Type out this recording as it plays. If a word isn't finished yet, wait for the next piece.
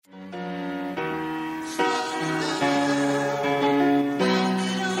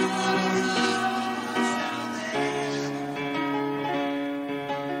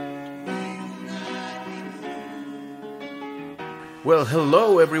Well,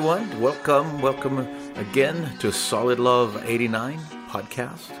 hello everyone. Welcome again to Solid Love 89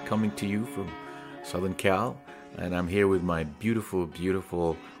 podcast, coming to you from Southern Cal. And I'm here with my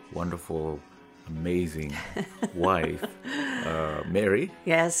beautiful, wonderful, amazing wife, Mary.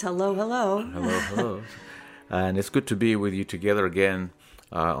 Yes, hello. Hello. And it's good to be with you together again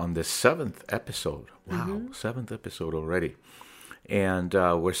on the 7th episode. Wow, 7th episode already. And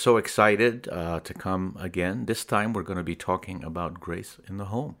we're so excited to come again. This time we're going to be talking about grace in the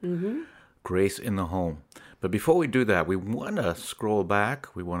home. Grace in the home. But before we do that, we want to scroll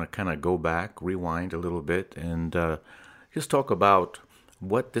back. We want to kind of go back, rewind a little bit, and just talk about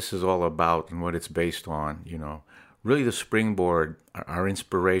what this is all about and what it's based on. You know, really the springboard, our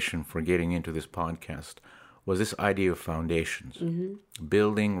inspiration for getting into this podcast was this idea of foundations,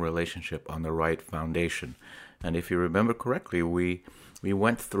 building relationship on the right foundation. And if you remember correctly, we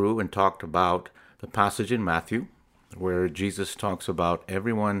went through and talked about the passage in Matthew where Jesus talks about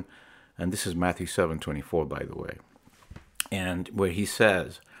everyone, and this is Matthew 7:24, by the way, and where he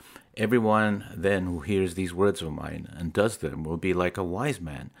says, everyone then who hears these words of mine and does them will be like a wise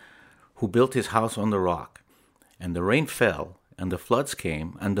man who built his house on the rock. And the rain fell, and the floods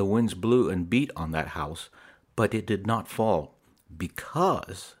came, and the winds blew and beat on that house, but it did not fall,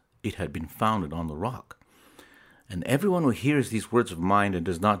 because it had been founded on the rock. And everyone who hears these words of mine and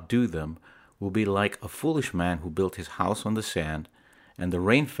does not do them will be like a foolish man who built his house on the sand, and the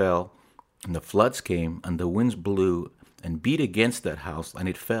rain fell, and the floods came, and the winds blew and beat against that house, and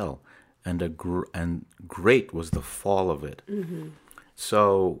it fell, and great was the fall of it.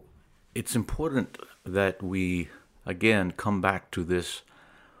 So it's important that we, again, come back to this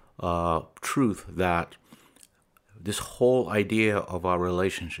truth that this whole idea of our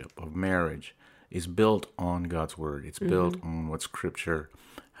relationship, of marriage, is built on God's Word. It's built on what Scripture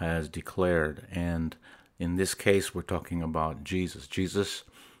has declared. And in this case, we're talking about Jesus. Jesus,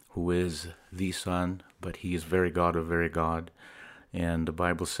 who is the Son, but he is very God of very God. And the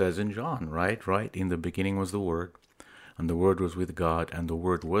Bible says in John, right? In the beginning was the Word, and the Word was with God, and the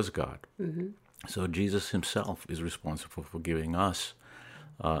Word was God. So Jesus himself is responsible for giving us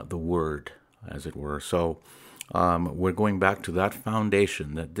the Word, as it were. So we're going back to that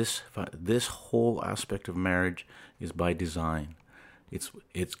foundation, that this whole aspect of marriage is by design.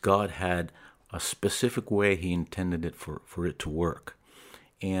 It's God had a specific way he intended it for it to work.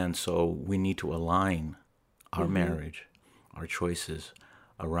 And so we need to align our marriage, our choices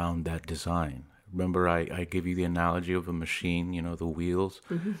around that design. Remember, I gave you the analogy of a machine, you know, the wheels,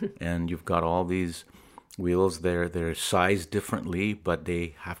 and you've got all these wheels. They're sized differently, but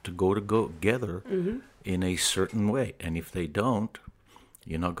they have to go together in a certain way. And if they don't,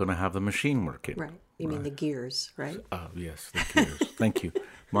 you're not going to have the machine working. Right. You mean the gears, right? Yes, the gears. Thank you.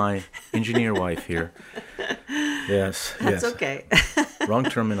 My engineer wife here. Yes. That's okay. Wrong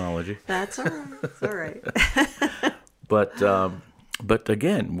terminology. That's all right. It's all right. But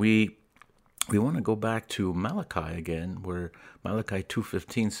again, we want to go back to Malachi again, where Malachi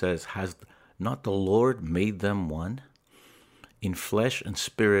 2:15 says, "Has not the Lord made them one? In flesh and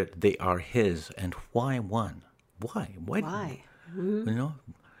spirit they are his, and why one? Why? You know?"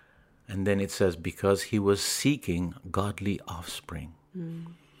 And then it says, because he was seeking godly offspring.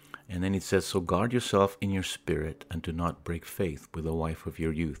 And then it says, so guard yourself in your spirit and do not break faith with the wife of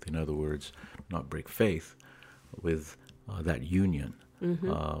your youth. In other words, not break faith with that union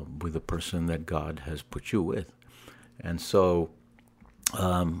with the person that God has put you with. And so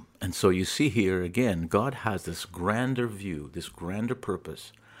you see here again, God has this grander view, this grander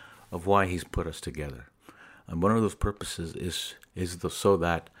purpose of why he's put us together. And one of those purposes is so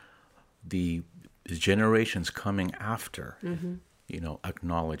that the generations coming after,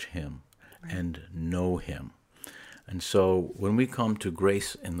 acknowledge him and know him. And so when we come to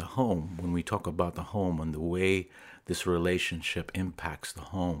grace in the home, when we talk about the home and the way this relationship impacts the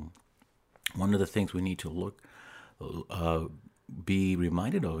home, one of the things we need to be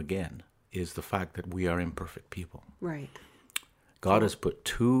reminded of again is the fact that we are imperfect people. Right. God has put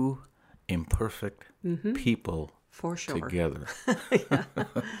two imperfect people for sure together.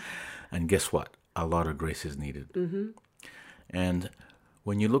 And guess what? A lot of grace is needed. And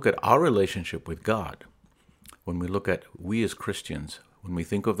when you look at our relationship with God, when we look at we as Christians, when we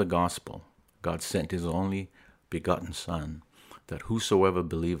think of the gospel, God sent his only begotten Son, that whosoever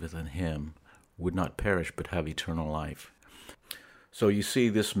believeth in him would not perish but have eternal life. So you see,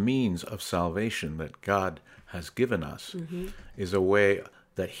 this means of salvation that God has given us is a way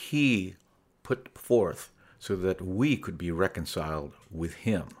that he put forth so that we could be reconciled with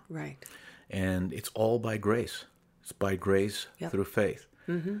him. Right. And it's all by grace. It's by grace through faith.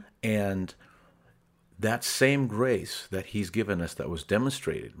 And that same grace that he's given us, that was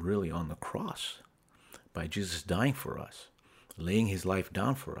demonstrated really on the cross by Jesus dying for us, laying his life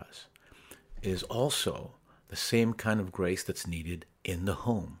down for us, is also the same kind of grace that's needed in the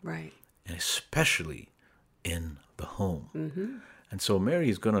home. Right. And especially in the home. And so Mary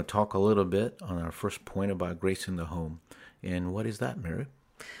is going to talk a little bit on our first point about grace in the home. And what is that, Mary?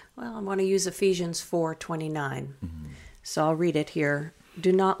 Well, I want to use Ephesians 4:29. So I'll read it here.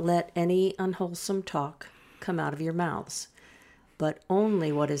 Do not let any unwholesome talk come out of your mouths, but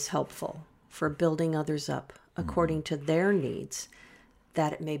only what is helpful for building others up according to their needs,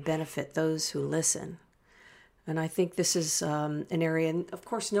 that it may benefit those who listen. And I think this is an area, and of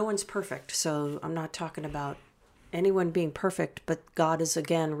course, no one's perfect. So I'm not talking about anyone being perfect, but God is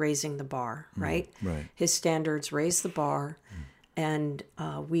again raising the bar, right? Right. His standards raise the bar, and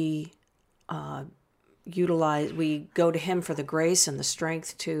we go to him for the grace and the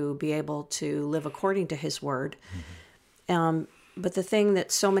strength to be able to live according to his word. But the thing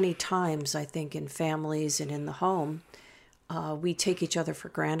that so many times, I think, in families and in the home, we take each other for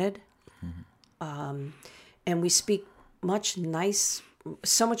granted. And we speak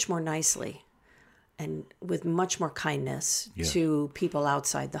so much more nicely and with much more kindness to people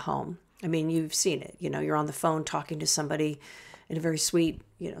outside the home. I mean, you've seen it. You're on the phone talking to somebody in a very sweet,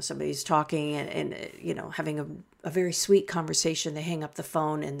 somebody's talking and having a very sweet conversation. They hang up the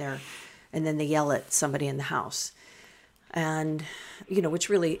phone and then they yell at somebody in the house. And, which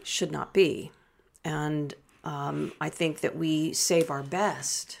really should not be. And I think that we save our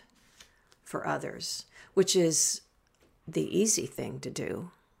best for others, which is the easy thing to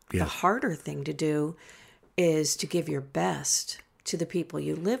do. Yes. The harder thing to do is to give your best to the people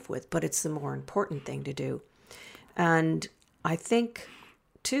you live with, but it's the more important thing to do. And I think,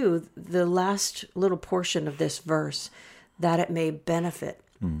 too, the last little portion of this verse, that it may benefit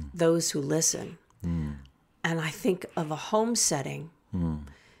those who listen. And I think of a home setting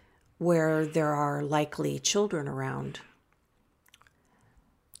where there are likely children around.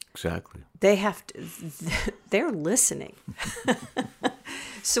 Exactly. They're listening.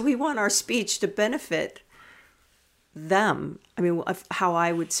 So we want our speech to benefit them. I mean, how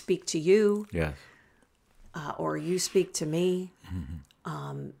I would speak to you, Yes. Or you speak to me.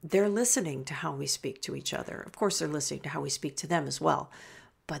 They're listening to how we speak to each other. Of course, they're listening to how we speak to them as well,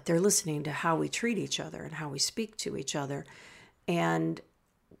 but they're listening to how we treat each other and how we speak to each other. And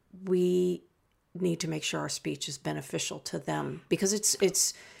we need to make sure our speech is beneficial to them, because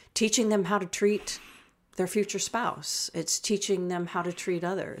it's teaching them how to treat their future spouse. It's teaching them how to treat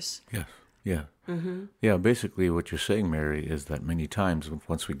others. Yes. Yeah. Yeah. Basically, what you're saying, Mary, is that many times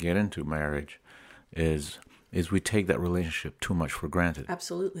once we get into marriage, is we take that relationship too much for granted.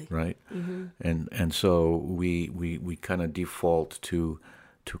 Absolutely. Right. And so we kind of default to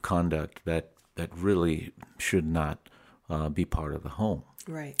conduct that really should not be part of the home.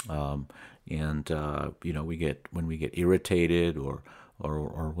 Right. When we get irritated or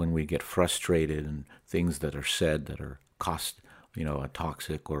when we get frustrated and things that are said that are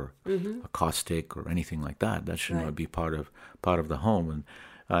toxic or a caustic or anything like that, that should not be part of the home. And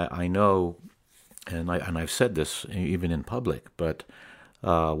I know, and I've said this even in public, but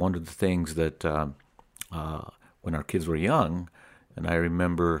one of the things that when our kids were young, and I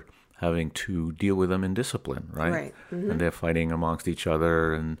remember having to deal with them in discipline, right? Right. And they're fighting amongst each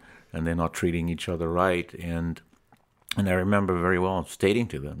other and they're not treating each other right. And I remember very well stating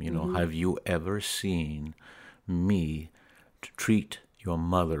to them, have you ever seen me treat your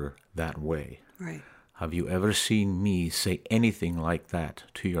mother that way? Right. Have you ever seen me say anything like that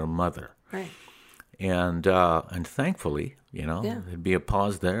to your mother? Right. And thankfully, there'd be a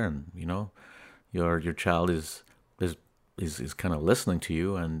pause there, and your child is kind of listening to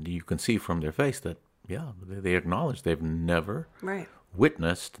you, and you can see from their face that they acknowledge they've never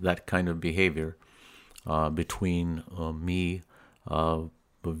witnessed that kind of behavior between me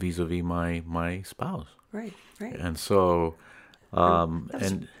vis-a-vis my spouse. Right. Right. And so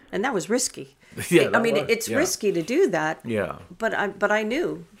and that was risky. Yeah, it's risky to do that. Yeah. But I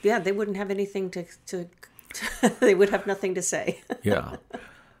knew, they wouldn't have anything to they would have nothing to say. Yeah.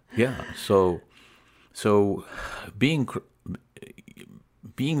 So being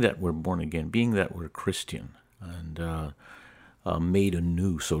that we're born again, being that we're Christian and made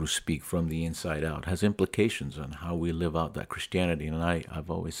anew, so to speak, from the inside out, has implications on how we live out that Christianity. And I've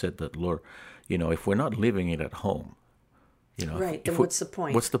always said that, Lord, if we're not living it at home, right, then what's the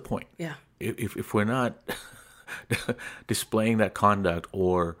point? What's the point? Yeah. If we're not displaying that conduct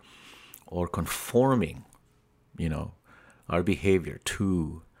or conforming, our behavior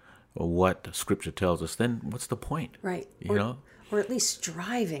to what Scripture tells us, then what's the point? Right. or at least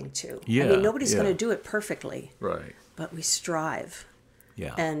striving to. I Yeah, mean, nobody's yeah. going to do it perfectly, Right. but we strive,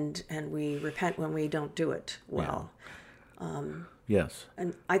 Yeah. and we repent when we don't do it well. Yes.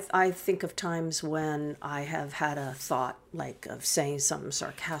 And I think of times when I have had a thought like of saying something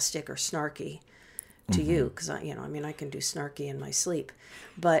sarcastic or snarky to you, because I mean, I can do snarky in my sleep,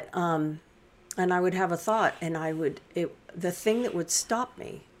 but and I would have a thought, and the thing that would stop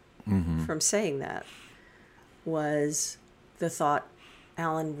me from saying that was the thought,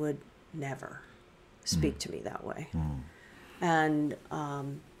 Alan would never speak to me that way, and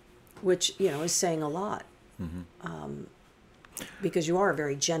which is saying a lot. Because you are a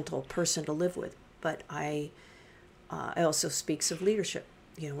very gentle person to live with, but I also speaks of leadership,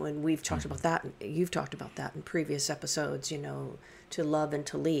 and we've talked about that, and you've talked about that in previous episodes, to love and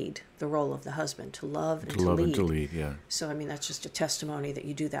to lead, the role of the husband, to love and to Love lead. and to lead, yeah. So, I mean, that's just a testimony that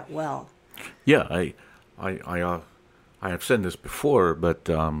you do that well. Yeah, I have said this before, but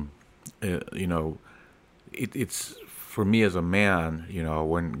it's for me as a man,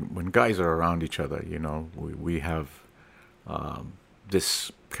 when guys are around each other, we have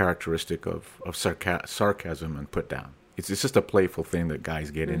this characteristic of sarcasm and put down. It's just a playful thing that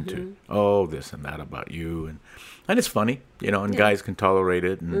guys get into. Oh, this and that about you, and it's funny, and guys can tolerate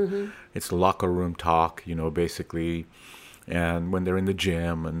it, and it's locker room talk, basically. And when they're in the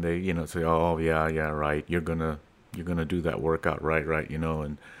gym and they, say, oh yeah, right, you're gonna do that workout, right,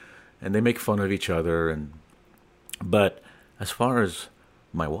 and they make fun of each other, but as far as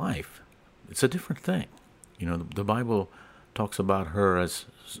my wife, it's a different thing. The Bible talks about her as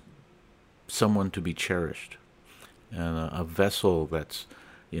someone to be cherished, and a vessel that's,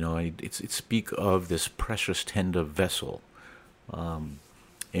 it speak of this precious, tender vessel,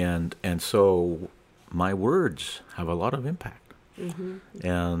 and so my words have a lot of impact,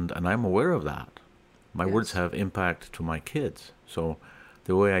 and I'm aware of that. My words have impact to my kids. So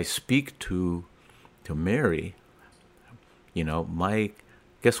the way I speak to Mary,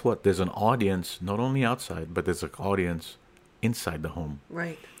 guess what? There's an audience not only outside, but there's an audience inside the home.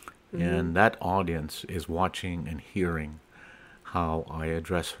 Right. And that audience is watching and hearing how I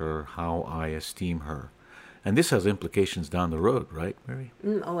address her, how I esteem her. And this has implications down the road, right, Mary?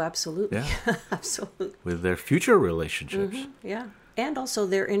 Oh, absolutely. Yeah. Absolutely. With their future relationships. Yeah. And also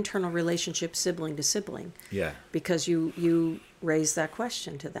their internal relationship, sibling to sibling. Yeah. Because you raise that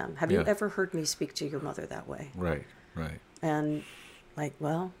question to them. Have you Yeah. ever heard me speak to your mother that way? Right. And like,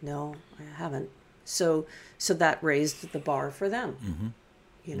 well, no, I haven't. So that raised the bar for them.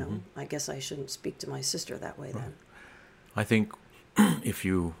 I guess I shouldn't speak to my sister that way then. I think if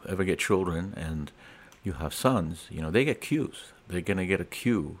you ever get children and you have sons, they get cues. They're going to get a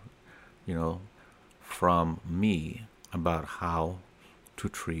cue, from me about how to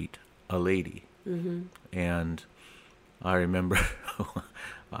treat a lady. And I remember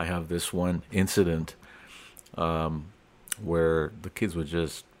I have this one incident where the kids were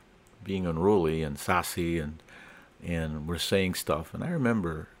just being unruly and sassy and were saying stuff. And I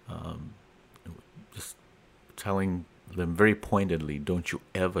remember just telling them very pointedly, don't you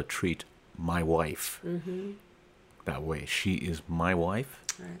ever treat my wife that way. She is my wife.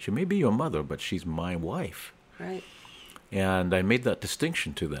 Right. She may be your mother, but she's my wife. Right. And I made that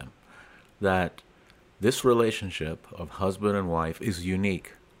distinction to them, that this relationship of husband and wife is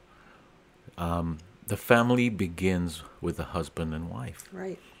unique. The family begins with the husband and wife.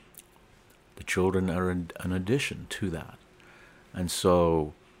 Right. The children are an addition to that. And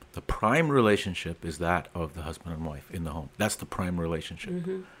so the prime relationship is that of the husband and wife in the home. That's the prime relationship.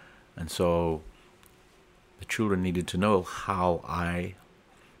 And so the children needed to know how I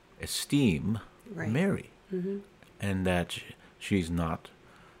esteem Mary, and that she's not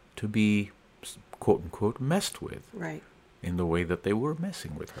to be, quote unquote, messed with. Right. In the way that they were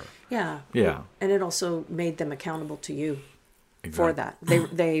messing with her. Yeah. Yeah. And it also made them accountable to you Exactly. for that.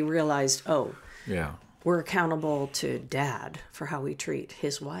 They realized, Yeah. we're accountable to Dad for how we treat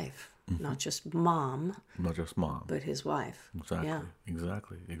his wife, not just Mom, Not just mom. but his wife. Exactly. Yeah.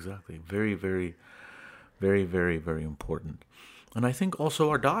 Exactly. Very, very, very, very, very important. And I think also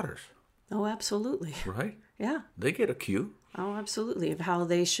our daughters, Oh, absolutely. right? Yeah. They get a cue. Oh, absolutely. Of how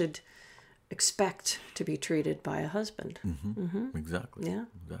they should expect to be treated by a husband. Exactly. Yeah.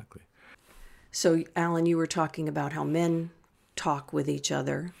 Exactly. So, Alan, you were talking about how men talk with each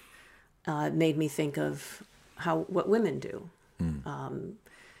other. It made me think of what women do,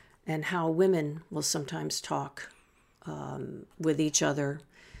 and how women will sometimes talk with each other.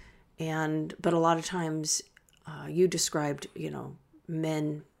 But a lot of times, you described,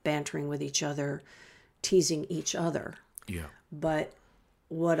 men bantering with each other, teasing each other. Yeah. But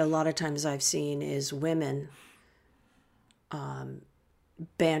what a lot of times I've seen is women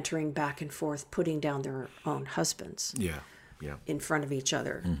bantering back and forth, putting down their own husbands. Yeah. Yeah. In front of each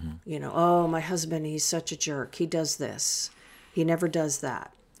other. Oh, my husband, he's such a jerk. He does this. He never does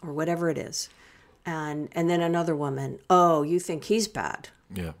that, or whatever it is. And then another woman, oh, you think he's bad.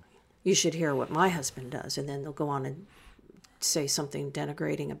 Yeah. You should hear what my husband does. And then they'll go on and say something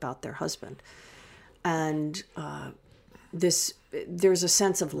denigrating about their husband. And there's a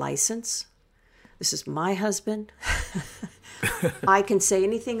sense of license. This is my husband. I can say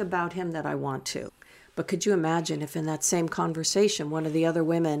anything about him that I want to. But could you imagine if in that same conversation, one of the other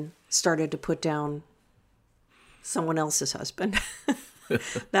women started to put down someone else's husband?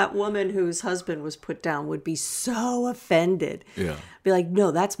 That woman whose husband was put down would be so offended. Yeah. Be like,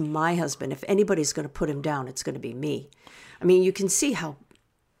 no, that's my husband. If anybody's going to put him down, it's going to be me. I mean, you can see how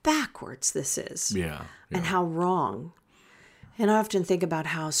backwards this is. Yeah. And how wrong. And I often think about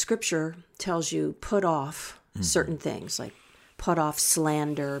how Scripture tells you put off certain things, like put off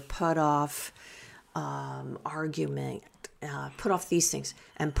slander, put off argument, put off these things,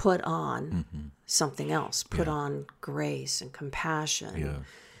 and put on something else. Put on grace and compassion. Yeah.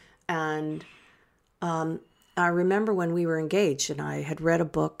 And I remember when we were engaged, and I had read a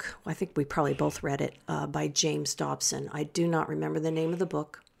book, I think we probably both read it, by James Dobson. I do not remember the name of the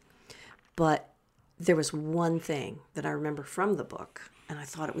book, but there was one thing that I remember from the book, and I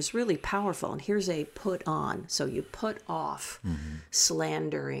thought it was really powerful. And here's a put on. So you put off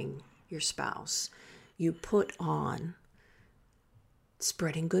slandering your spouse. You put on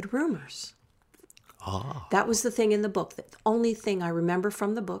spreading good rumors. Ah. That was the thing in the book. The only thing I remember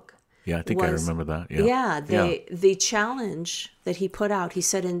from the book. Yeah, I think I remember that. Yeah. The challenge that he put out, he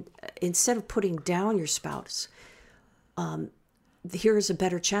said, instead of putting down your spouse, here is a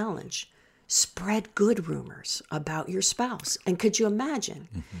better challenge. Spread good rumors about your spouse. And could you imagine,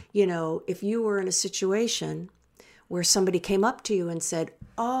 if you were in a situation where somebody came up to you and said,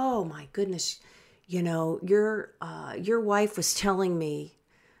 oh my goodness, your wife was telling me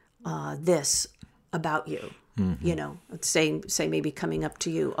this about you. Say maybe coming up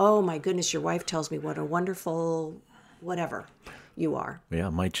to you, oh my goodness, your wife tells me what a wonderful whatever you are. Yeah,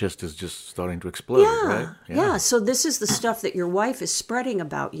 my chest is just starting to explode, right? Yeah. So this is the stuff that your wife is spreading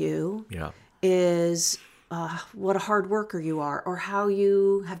about you. Yeah. Is what a hard worker you are, or how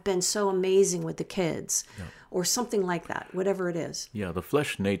you have been so amazing with the kids, or something like that, whatever it is. Yeah, the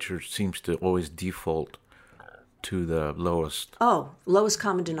flesh nature seems to always default to the lowest. Oh, lowest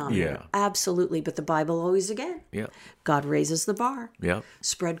common denominator. Yeah. Absolutely. But the Bible always again. Yeah. God raises the bar. Yeah.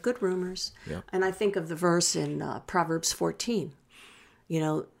 Spread good rumors. Yeah. And I think of the verse in Proverbs 14.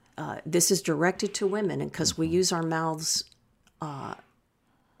 This is directed to women, and because we use our mouths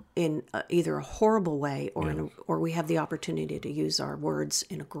in either a horrible way or we have the opportunity to use our words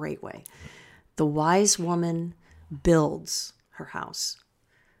in a great way. The wise woman builds her house,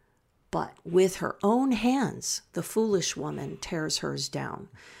 but with her own hands, the foolish woman tears hers down.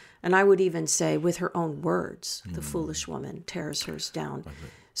 And I would even say with her own words, the foolish woman tears hers down.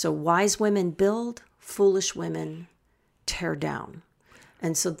 So wise women build, foolish women tear down.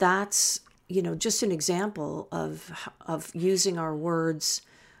 And so that's, just an example of using our words.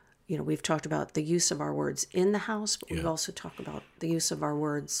 We've talked about the use of our words in the house, but we've also talked about the use of our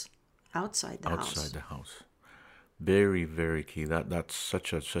words outside the house. Outside the house. Very, very key. That's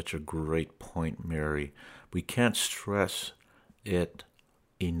such a great point, Mary. We can't stress it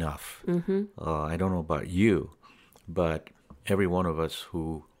enough. I don't know about you, but every one of us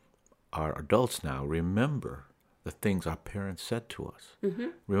who are adults now remember the things our parents said to us.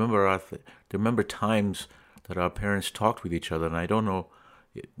 Remember times that our parents talked with each other, and I don't know.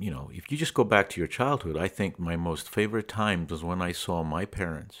 If you just go back to your childhood, I think my most favorite times was when I saw my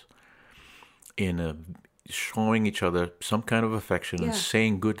parents showing each other some kind of affection and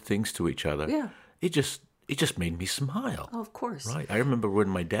saying good things to each other. Yeah. It just made me smile. Oh, of course. Right. I remember when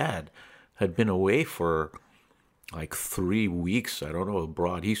my dad had been away for like 3 weeks, I don't know,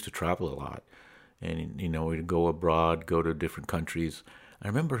 abroad. He used to travel a lot. And, we'd go abroad, go to different countries. I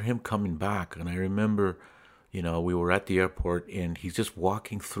remember him coming back, and I remember... we were at the airport, and he's just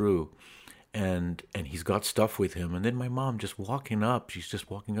walking through, and he's got stuff with him. And then my mom just walking up. She's just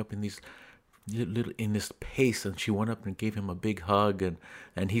walking up in this pace, and she went up and gave him a big hug,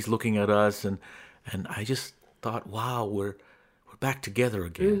 and he's looking at us, and I just thought, wow, we're back together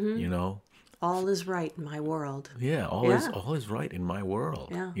again. All is right in my world. Yeah, all is right in my world.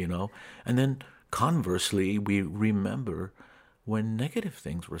 Yeah. And then conversely, we remember when negative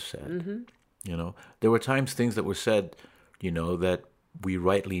things were said. There were times things that were said, that we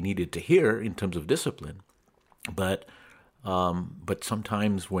rightly needed to hear in terms of discipline. But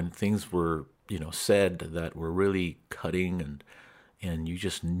sometimes when things were said that were really cutting, and you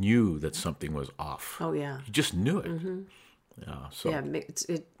just knew that something was off. Oh, yeah. You just knew it. Yeah. So Yeah,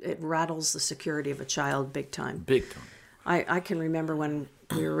 it rattles the security of a child big time. big time. I can remember when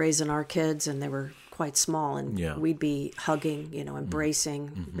we were raising our kids and they were quite small, and we'd be hugging,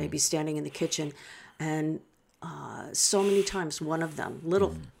 embracing, maybe standing in the kitchen. And so many times one of them,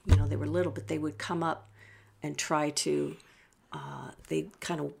 little, they were little, but they would come up and try to, they'd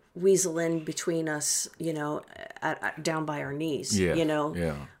kind of weasel in between us, down by our knees,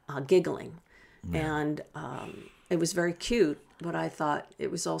 giggling. Yeah. And it was very cute, but I thought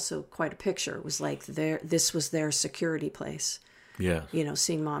it was also quite a picture. It was like this was their security place. Yeah.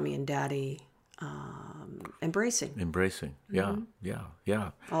 Seeing mommy and daddy embracing. Yeah.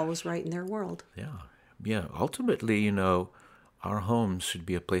 Yeah. All was right in their world. Yeah. Ultimately, our homes should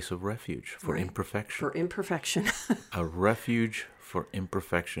be a place of refuge for imperfection. For imperfection. A refuge for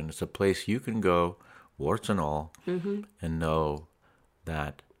imperfection. It's a place you can go, warts and all, and know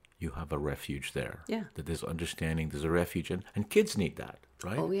that you have a refuge there. Yeah. That there's understanding, there's a refuge. And kids need that,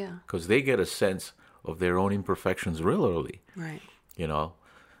 right? Oh, yeah. Because they get a sense of their own imperfections real early. Right.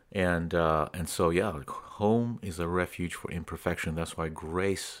 And so, yeah, home is a refuge for imperfection. That's why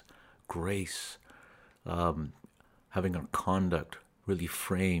grace, having our conduct really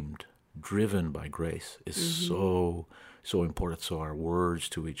framed, driven by grace is so important. So our words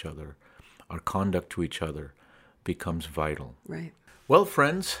to each other, our conduct to each other becomes vital. Right. Well,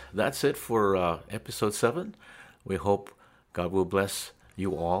 friends, that's it for episode 7. We hope God will bless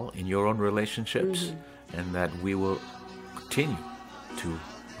you all in your own relationships and that we will continue to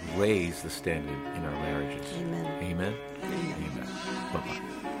raise the standard in our marriages. Amen. Amen.